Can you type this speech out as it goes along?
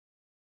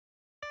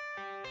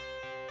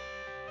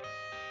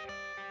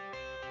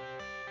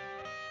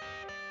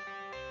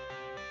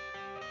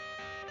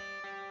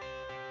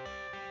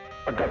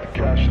I got the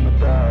cash in the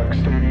bag,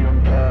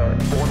 stadium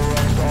packed. Born a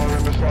rock star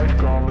in this life,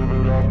 gonna live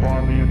it up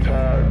on the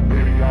attack.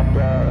 Baby, I'm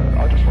bad,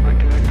 I just wanna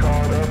get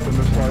caught up in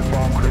this life.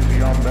 I'm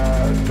crazy, I'm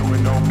mad,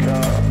 doing no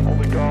cap.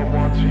 Only God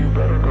wants you,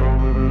 better go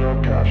live it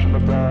up. Cash in the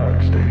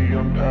bag,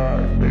 stadium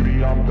packed.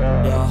 Baby, I'm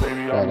bad,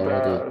 baby, I'm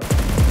bad.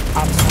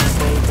 I just wanna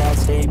stay bad,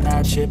 stay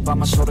mad. Chip on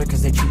my shoulder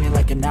cause they treat me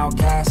like an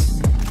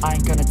outcast. I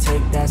ain't gonna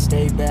take that,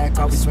 stay back.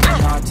 I'll be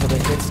swinging hard till the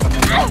hits come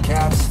in all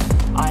caps.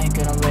 I ain't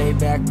gonna lay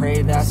back,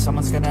 pray that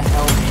someone's gonna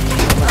help me.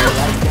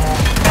 Like that.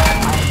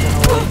 I ain't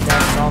gonna wait,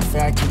 that's all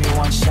fact. Give me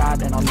one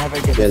shot and I'll never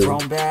get it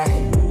thrown back.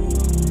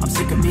 I'm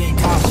sick of being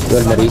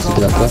cautious.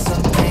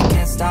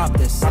 Can't stop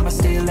this. I'ma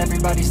steal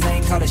everybody's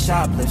lane, call it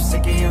shoplift.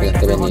 Sick of hearing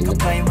everyone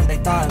complain when they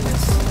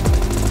thoughtless.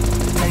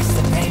 Taste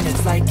the pain,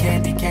 it's like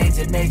candy canes.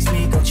 It makes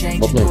me go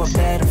change into a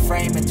better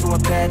frame, into a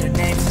better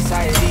name.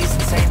 Society's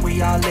insane,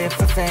 we all live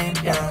for fame.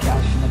 Yeah.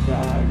 Cash in the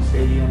bag,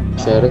 stadium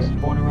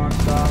packed. Born a rock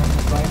star in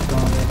this life,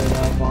 gonna live it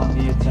up on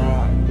the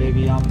attack.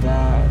 Baby, I'm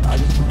bad, I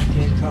just wanna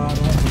get caught up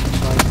in this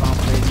life. I'm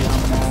crazy,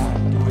 I'm mad,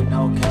 do it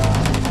no cap.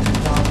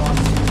 I want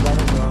to let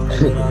it go,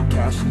 live it up.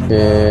 Cash in the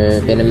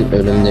bag. Benim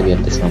önümde bir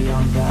yerde şu an.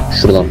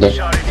 Şuradan da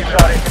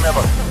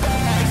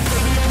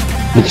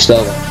bir kişi daha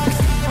var.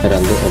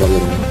 Herhalde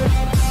olabilir mi?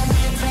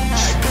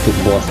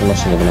 Bu aslında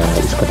şimdi buna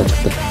üst kata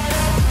çıktı.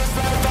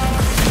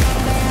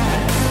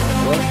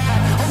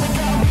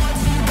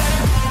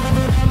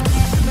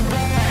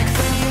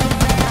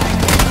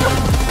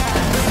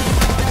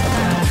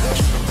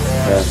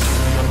 Evet.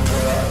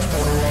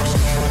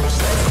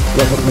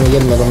 Yapatmaya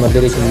gelme adamlar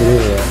direkt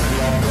indiriyor ya.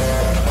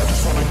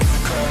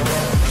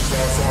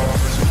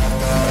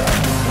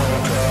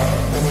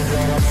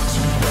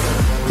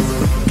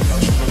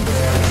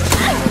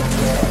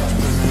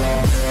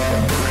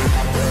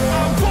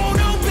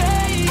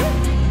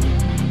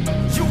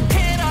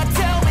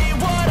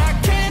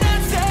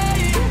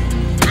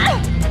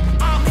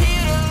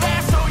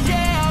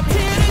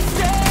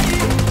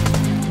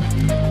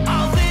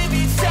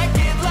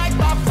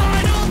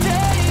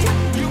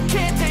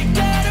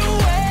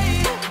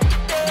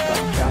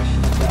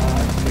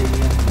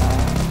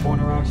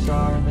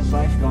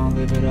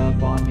 Live it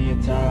up on the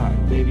attack.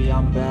 Baby,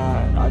 I'm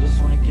bad, I just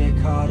wanna get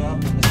caught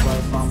up in this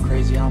life. I'm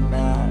crazy, I'm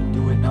mad,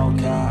 do it no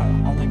cap.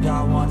 Only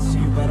God wants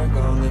you, better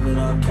go live it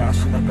up.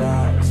 Cash in the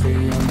bag,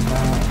 stadium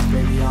packed.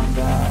 Baby, I'm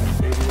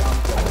bad, baby,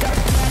 I'm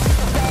bad.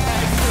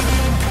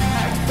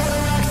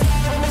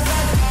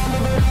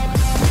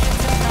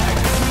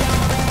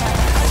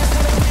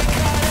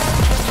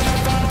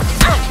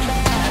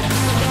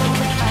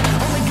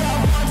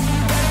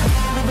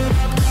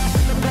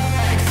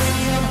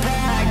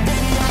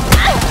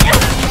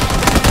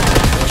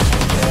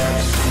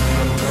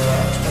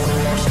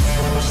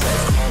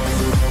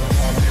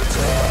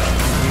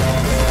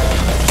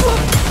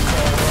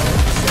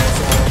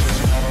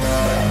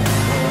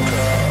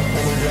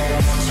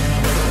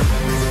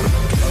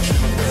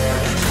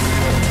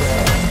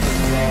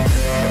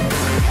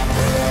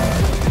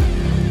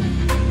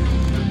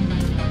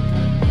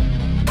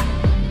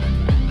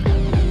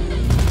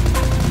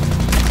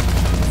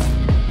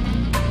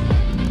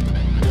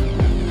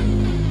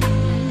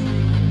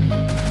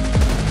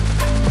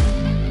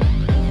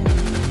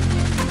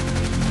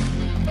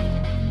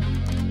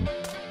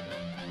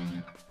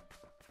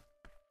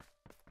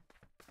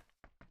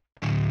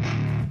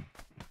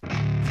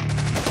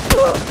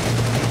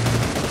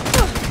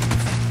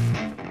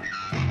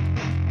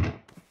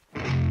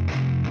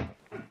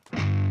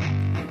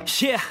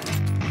 Yeah,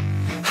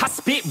 I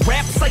spit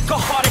raps like a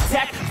heart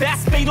attack.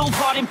 Fast, fatal,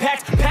 heart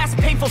impact. Past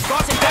painful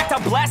scars, in fact, I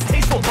blast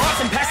tasteful bars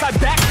and packs. I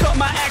back up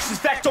my actions,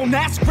 fact, don't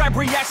ask, grab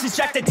reactions,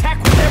 jacked,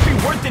 attack with every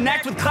word, then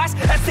act with class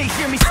as they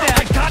hear me snap.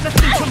 I got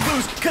nothing to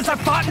lose, cause I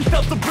fought and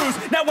felt the bruise.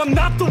 Now I'm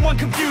not the one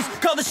confused,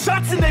 call the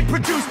shots and they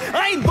produce.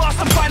 I ain't lost,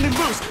 I'm finally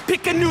loose.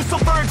 Pick a new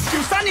silver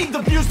excuse, I need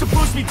the views to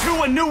boost me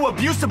to a new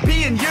abuse of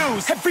being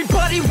used.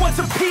 Everybody wants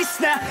a piece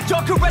now,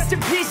 y'all can rest in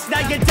peace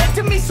now. You're dead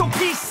to me, so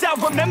peace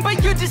out. Remember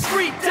you're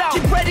discreet out.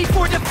 Get ready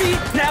for defeat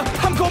now,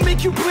 I'm gonna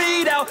make you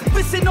bleed out.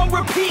 Listen on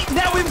repeat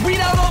now and read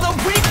out all the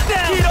weak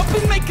now. Get up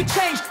and make a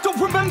change, don't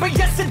remember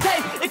yesterday.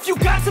 If you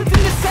got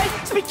something to say,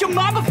 speak your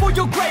mind before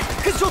your grave.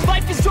 Cause your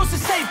life is yours to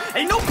save,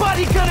 ain't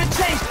nobody gonna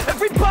change.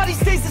 Everybody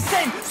stays the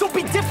same, so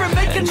be different,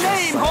 make a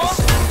name, huh?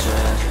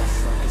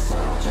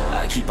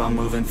 I keep on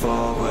moving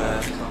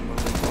forward,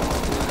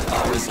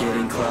 always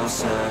getting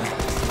closer,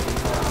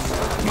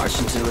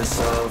 marching till it's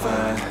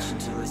over.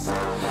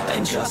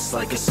 And just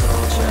like a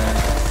soldier,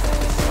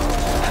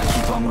 I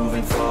keep on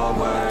moving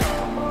forward,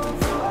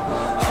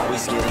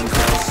 always getting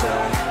closer,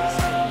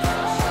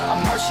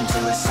 I'm marching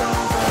till it's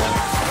over.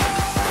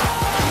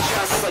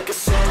 Just like a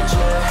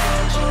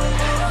soldier.